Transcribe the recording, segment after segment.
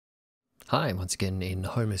Hi, once again in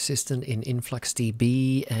Home Assistant in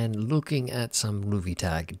InfluxDB and looking at some Ruby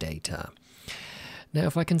tag data. Now,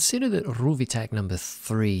 if I consider that Ruby tag number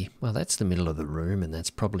 3, well, that's the middle of the room and that's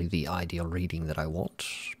probably the ideal reading that I want,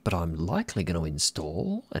 but I'm likely going to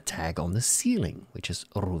install a tag on the ceiling, which is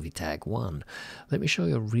Ruby tag 1. Let me show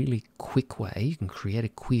you a really quick way you can create a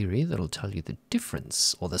query that'll tell you the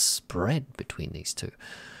difference or the spread between these two.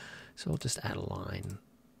 So I'll just add a line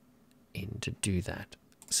in to do that.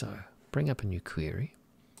 So bring up a new query.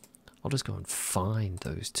 I'll just go and find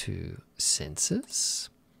those two sensors.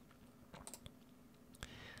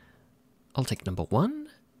 I'll take number 1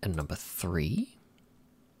 and number 3,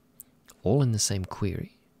 all in the same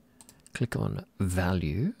query. Click on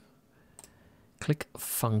value, click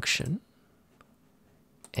function,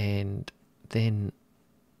 and then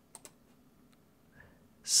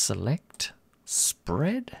select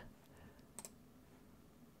spread,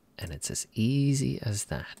 and it's as easy as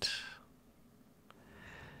that.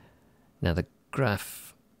 Now the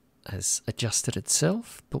graph has adjusted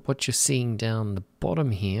itself, but what you're seeing down the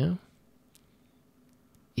bottom here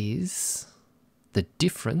is the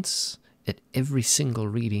difference at every single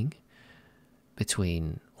reading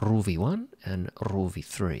between Ruby 1 and Ruby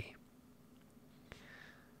 3.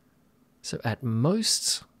 So at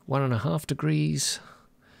most 1.5 degrees,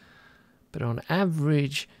 but on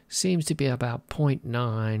average seems to be about 0.9,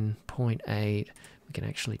 0.8. We can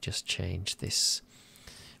actually just change this.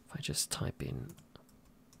 If I just type in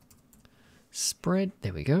spread,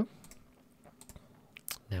 there we go.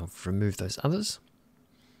 Now remove those others.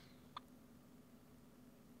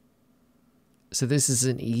 So this is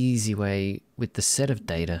an easy way with the set of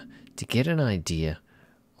data to get an idea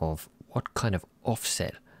of what kind of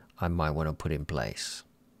offset I might want to put in place.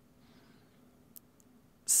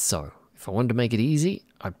 So if I wanted to make it easy,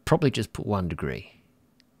 I'd probably just put 1 degree.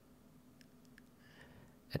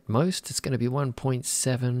 At most, it's going to be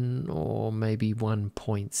 1.7 or maybe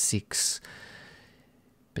 1.6.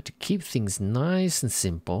 But to keep things nice and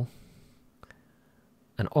simple,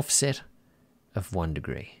 an offset of 1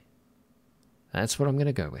 degree. That's what I'm going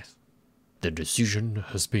to go with. The decision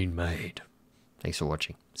has been made. Thanks for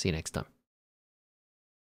watching. See you next time.